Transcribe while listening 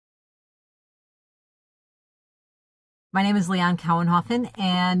My name is Leanne Kauenhofen,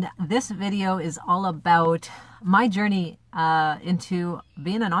 and this video is all about my journey into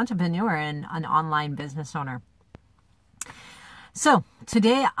being an entrepreneur and an online business owner. So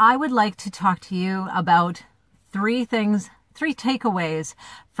today I would like to talk to you about three takeaways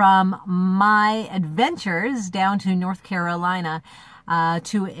from my adventures down to North Carolina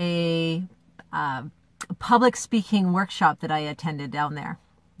to a public speaking workshop that I attended down there.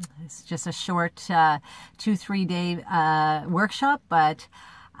 It's just a short 2-3 day workshop, but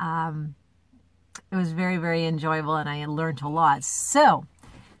it was very, very enjoyable and I learned a lot. So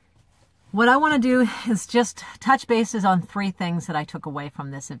what I want to do is just touch bases on three things that I took away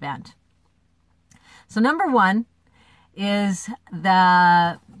from this event. So number one is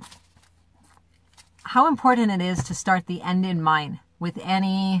how important it is to start the end in mind with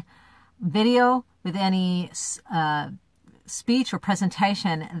any video, with any speech or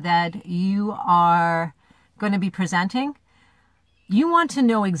presentation that you are going to be presenting. You want to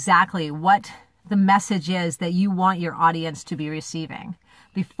know exactly what the message is that you want your audience to be receiving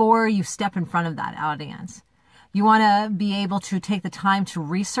before you step in front of that audience. You want to be able to take the time to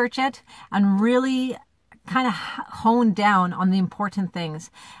research it and really kind of hone down on the important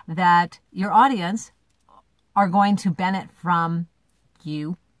things that your audience are going to benefit from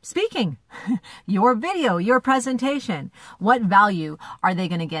you speaking, your video, your presentation. What value are they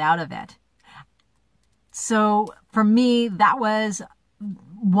going to get out of it? So for me, that was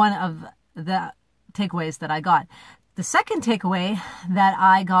one of the takeaways that I got. The second takeaway that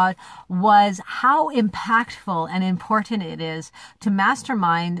I got was how impactful and important it is to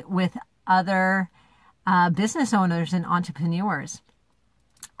mastermind with other business owners and entrepreneurs.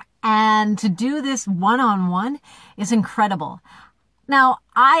 And to do this one-on-one is incredible. Now,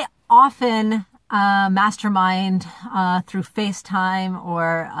 I often mastermind through FaceTime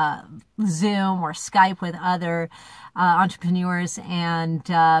or Zoom or Skype with other entrepreneurs and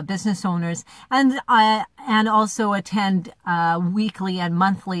business owners, and also attend weekly and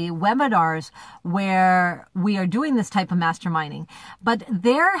monthly webinars where we are doing this type of masterminding. But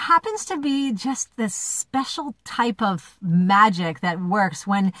there happens to be just this special type of magic that works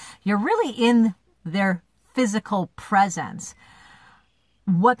when you're really in their physical presence.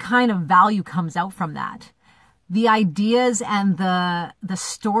 What kind of value comes out from that? The ideas and the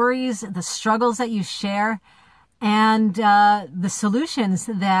stories, the struggles that you share, and the solutions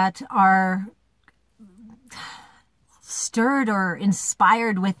that are stirred or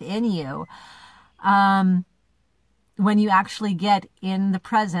inspired within you when you actually get in the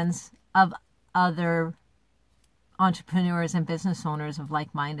presence of other entrepreneurs and business owners of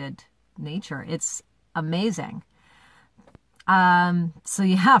like-minded nature. It's amazing. So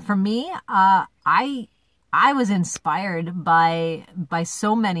yeah, for me, I was inspired by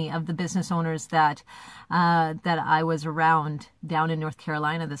so many of the business owners that I was around down in North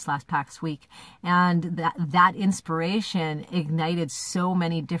Carolina this past week, and that inspiration ignited so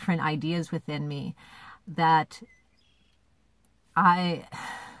many different ideas within me that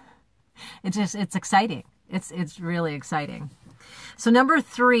it's exciting. It's really exciting. So number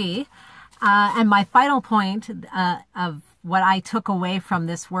three, and my final point of what I took away from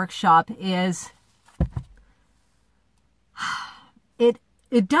this workshop is it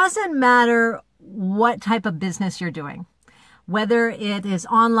doesn't matter what type of business you're doing, whether it is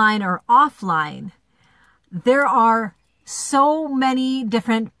online or offline. There are so many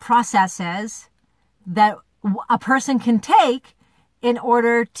different processes that a person can take in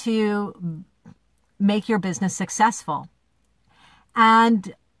order to make your business successful.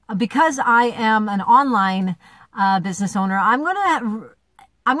 And because I am an online business owner, I'm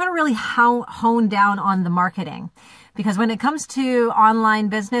gonna really hone down on the marketing, because when it comes to online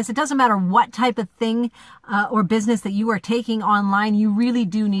business, it doesn't matter what type of thing or business that you are taking online, you really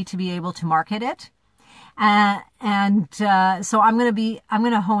do need to be able to market it. So I'm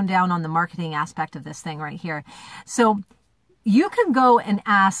gonna hone down on the marketing aspect of this thing right here. So you can go and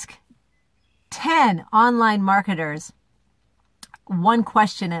ask 10 online marketers one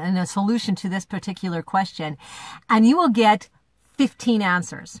question and a solution to this particular question, and you will get 15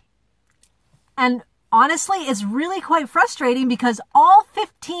 answers. And honestly, it's really quite frustrating because all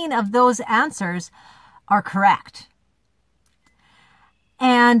 15 of those answers are correct.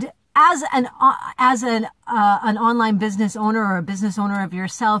 And as an online business owner or a business owner of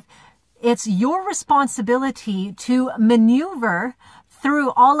yourself, it's your responsibility to maneuver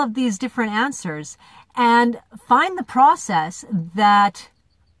through all of these different answers and find the process that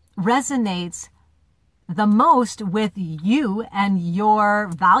resonates the most with you and your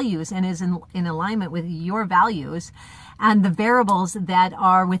values and is in alignment with your values and the variables that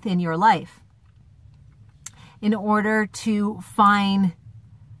are within your life. in order to find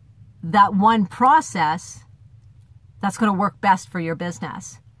that one process that's going to work best for your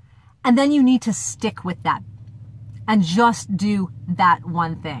business. And then you need to stick with that and just do that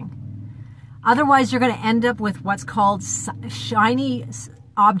one thing. Otherwise, you're going to end up with what's called shiny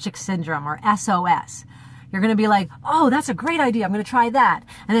object syndrome, or SOS. You're going to be like, oh, that's a great idea, I'm going to try that.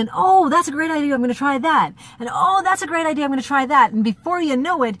 And then, oh, that's a great idea, I'm going to try that. And oh, that's a great idea, I'm going to try that. And before you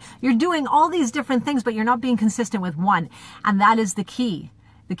know it, you're doing all these different things, but you're not being consistent with one. And that is the key.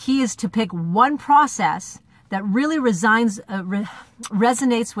 The key is to pick one process that really resonates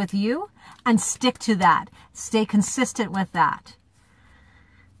with you and stick to that. Stay consistent with that.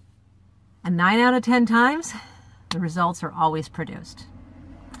 And 9 out of 10 times, the results are always produced.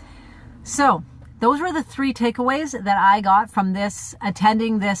 So those were the 3 takeaways that I got from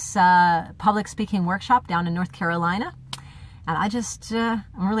attending this public speaking workshop down in North Carolina. And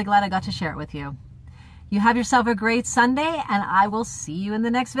I'm really glad I got to share it with you. You have yourself a great Sunday, and I will see you in the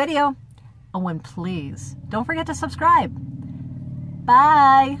next video. Oh, and please, don't forget to subscribe.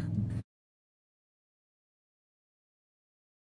 Bye.